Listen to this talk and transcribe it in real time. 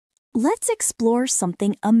Let's explore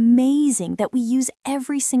something amazing that we use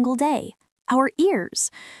every single day: our ears.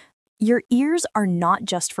 Your ears are not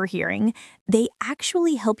just for hearing, they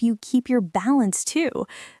actually help you keep your balance too.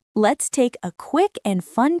 Let's take a quick and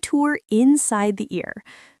fun tour inside the ear.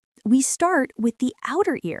 We start with the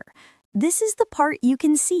outer ear. This is the part you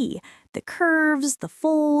can see: the curves, the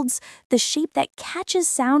folds, the shape that catches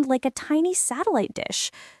sound like a tiny satellite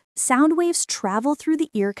dish. Sound waves travel through the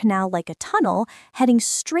ear canal like a tunnel, heading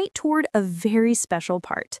straight toward a very special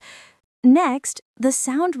part. Next, the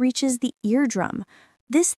sound reaches the eardrum.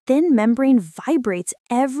 This thin membrane vibrates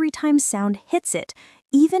every time sound hits it,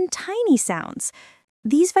 even tiny sounds.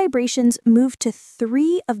 These vibrations move to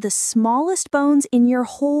three of the smallest bones in your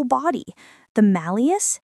whole body: the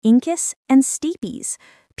malleus, incus, and stapes.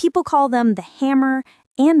 People call them the hammer,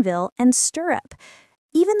 anvil, and stirrup.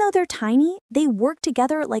 Even though they're tiny, they work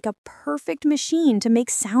together like a perfect machine to make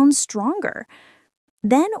sounds stronger.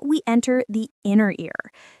 Then we enter the inner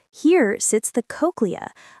ear. Here sits the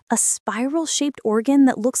cochlea, a spiral-shaped organ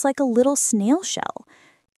that looks like a little snail shell.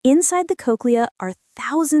 Inside the cochlea are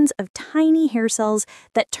thousands of tiny hair cells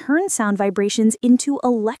that turn sound vibrations into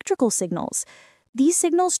electrical signals. These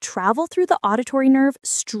signals travel through the auditory nerve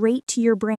straight to your brain.